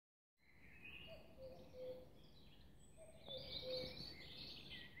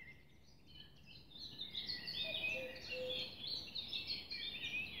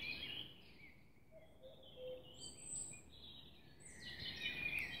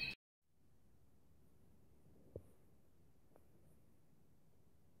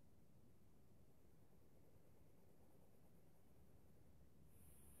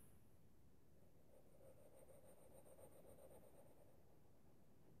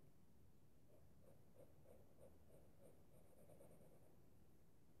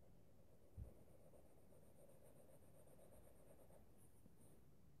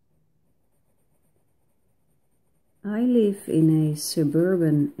I live in a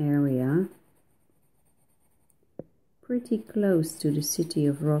suburban area, pretty close to the city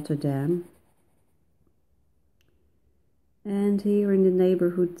of Rotterdam. And here in the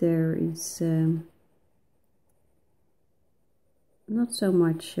neighborhood there is not so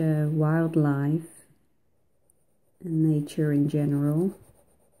much wildlife and nature in general.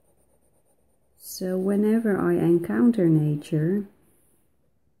 So whenever I encounter nature,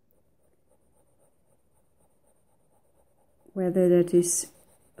 whether that is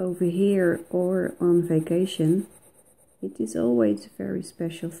over here or on vacation, it is always a very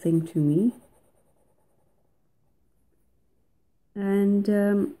special thing to me.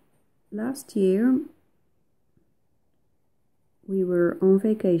 And last year we were on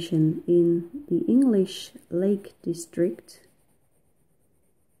vacation in the English Lake District.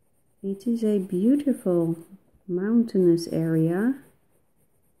 It is a beautiful mountainous area,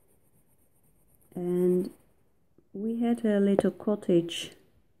 and we had a little cottage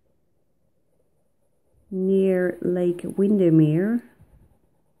near Lake Windermere.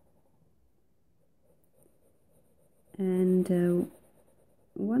 And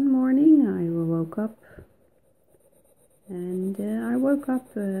one morning I woke up, and I woke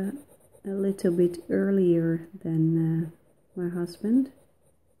up a little bit earlier than my husband.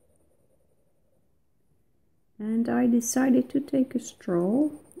 And I decided to take a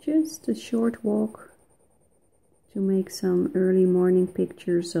stroll, just a short walk, to make some early morning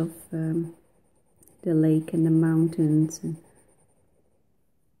pictures of the lake and the mountains.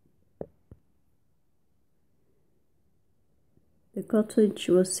 The cottage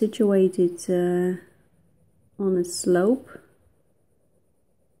was situated on a slope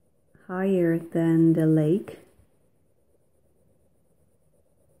higher than the lake,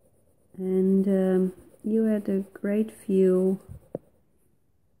 and you had a great view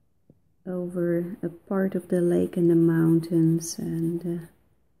over a part of the lake and the mountains, and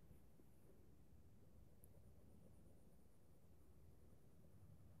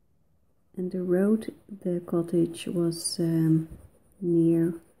the road the cottage was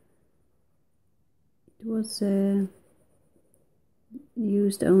near, it was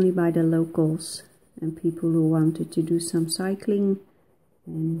used only by the locals and people who wanted to do some cycling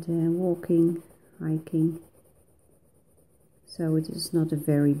and walking, hiking. So it is not a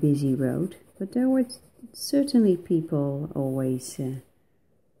very busy road, but there were certainly people always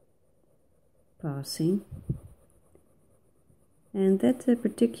passing. And that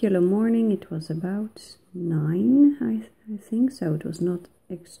particular morning, it was about 9, I think, so it was not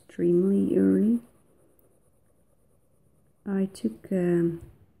extremely early. I took the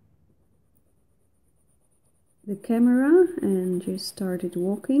camera and just started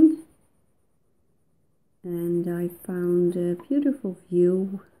walking, and I found a beautiful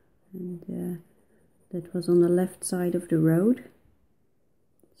view, and that was on the left side of the road.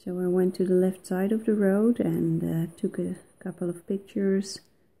 So I went to the left side of the road and took a couple of pictures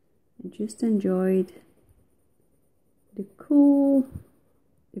and just enjoyed the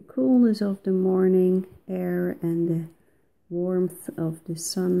coolness of the morning air and the warmth of the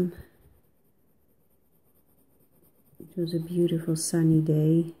sun. It was a beautiful sunny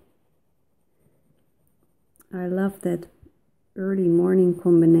day. I love that early morning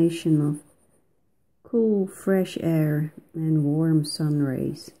combination of cool fresh air and warm sun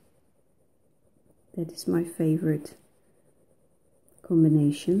rays. That is my favorite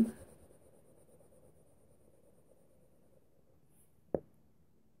combination.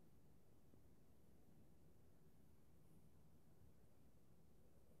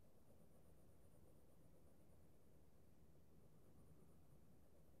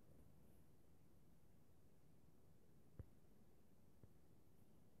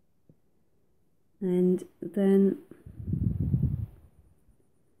 And then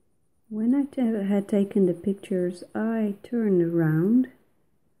when I had taken the pictures, I turned around,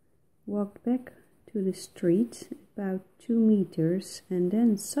 walked back to the street about 2 meters, and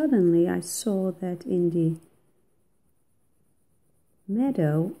then suddenly I saw that in the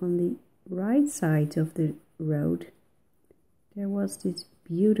meadow on the right side of the road there was this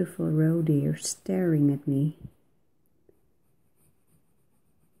beautiful roe deer staring at me.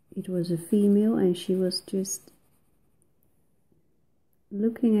 It was a female, and she was just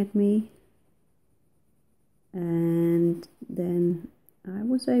looking at me, and then I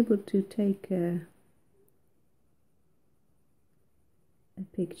was able to take a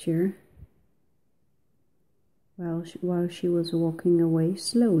picture while she was walking away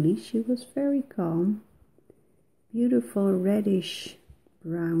slowly. She was very calm, beautiful reddish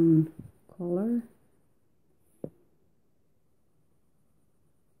brown color.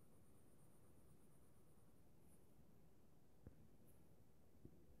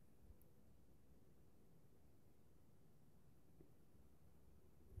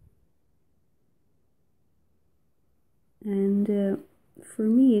 And for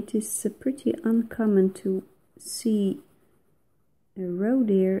me it is pretty uncommon to see a roe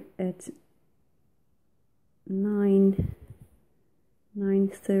deer at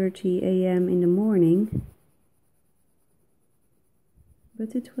 9:30 a.m. in the morning,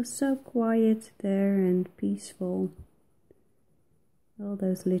 but it was so quiet there and peaceful. All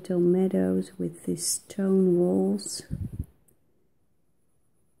those little meadows with these stone walls.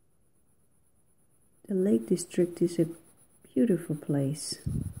 The Lake District is a beautiful place.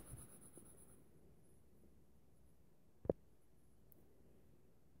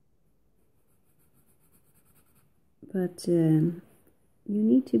 But you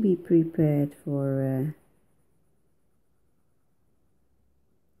need to be prepared for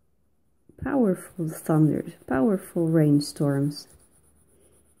powerful thunders, powerful rainstorms.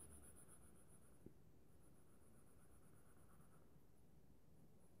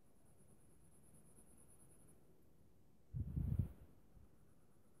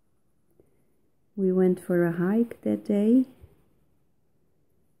 We went for a hike that day,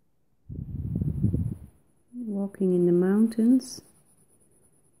 walking in the mountains,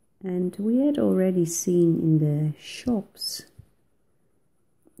 and we had already seen in the shops,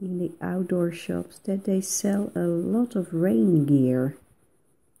 in the outdoor shops, that they sell a lot of rain gear.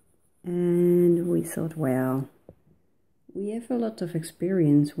 And we thought, well, we have a lot of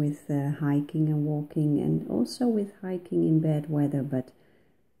experience with hiking and walking, and also with hiking in bad weather, but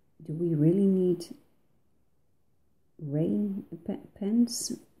do we really need rain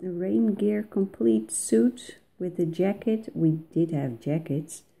pants, a rain gear complete suit with a jacket? We did have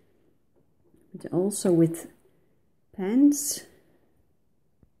jackets, but also with pants.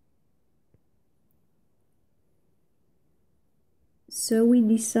 So we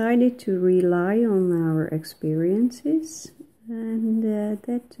decided to rely on our experiences, and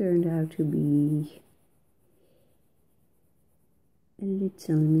that turned out to be a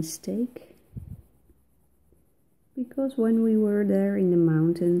little mistake, because when we were there in the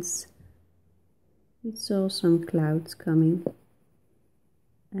mountains we saw some clouds coming,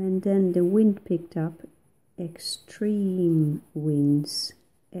 and then the wind picked up. Extreme winds.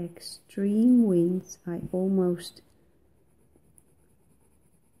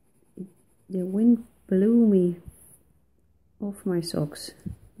 The wind blew me off my socks,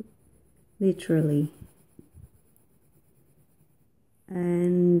 literally.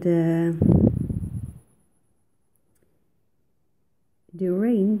 And the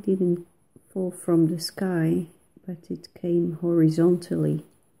rain didn't fall from the sky, but it came horizontally.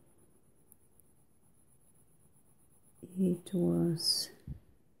 It was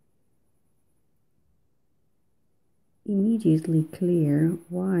immediately clear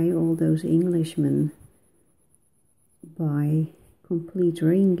why all those Englishmen buy complete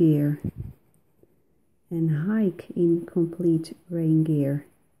rain gear and hike in complete rain gear.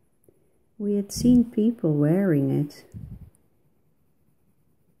 We had seen people wearing it,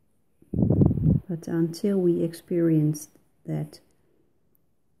 but until we experienced that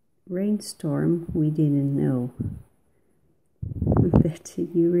rainstorm, we didn't know that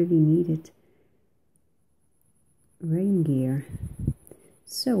you really needed rain gear.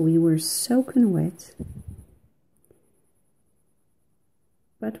 So we were soaking wet,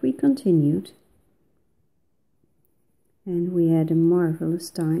 but we continued, and we had a marvelous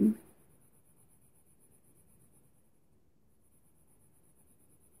time.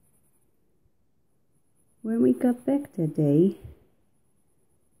 When we got back that day,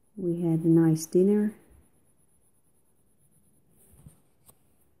 we had a nice dinner.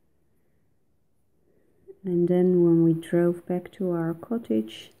 And then when we drove back to our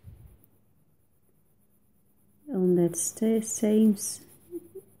cottage, on that same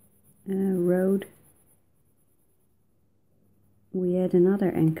road, we had another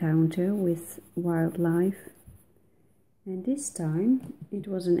encounter with wildlife. And this time it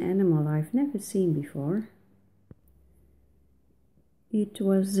was an animal I've never seen before. It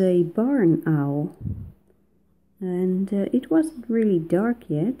was a barn owl, and it wasn't really dark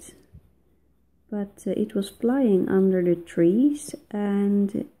yet, but it was flying under the trees,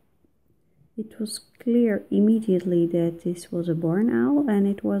 and it was clear immediately that this was a barn owl, and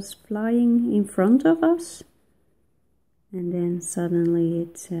it was flying in front of us. And then suddenly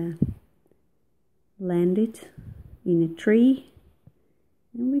it landed in a tree,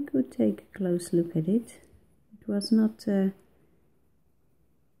 and we could take a close look at it. It was not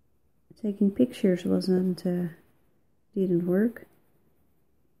taking pictures didn't work.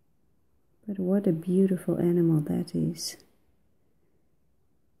 But what a beautiful animal that is.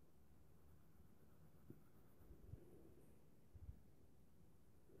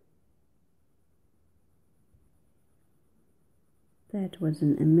 That was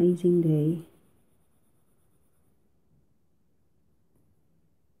an amazing day.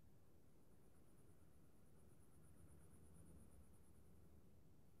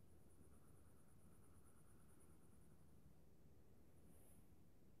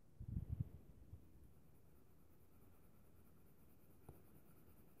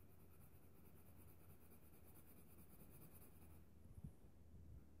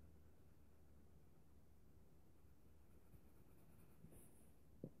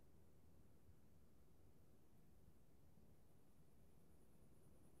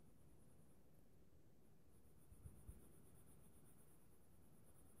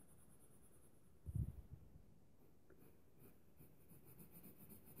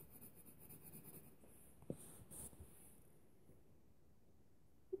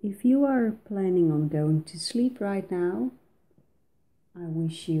 If you are planning on going to sleep right now, I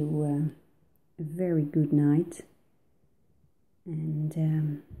wish you a very good night,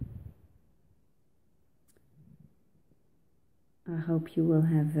 and I hope you will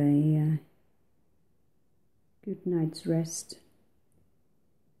have a good night's rest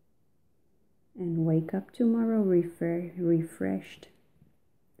and wake up tomorrow refreshed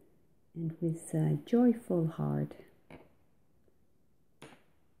and with a joyful heart.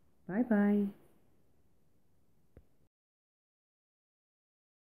 Bye bye.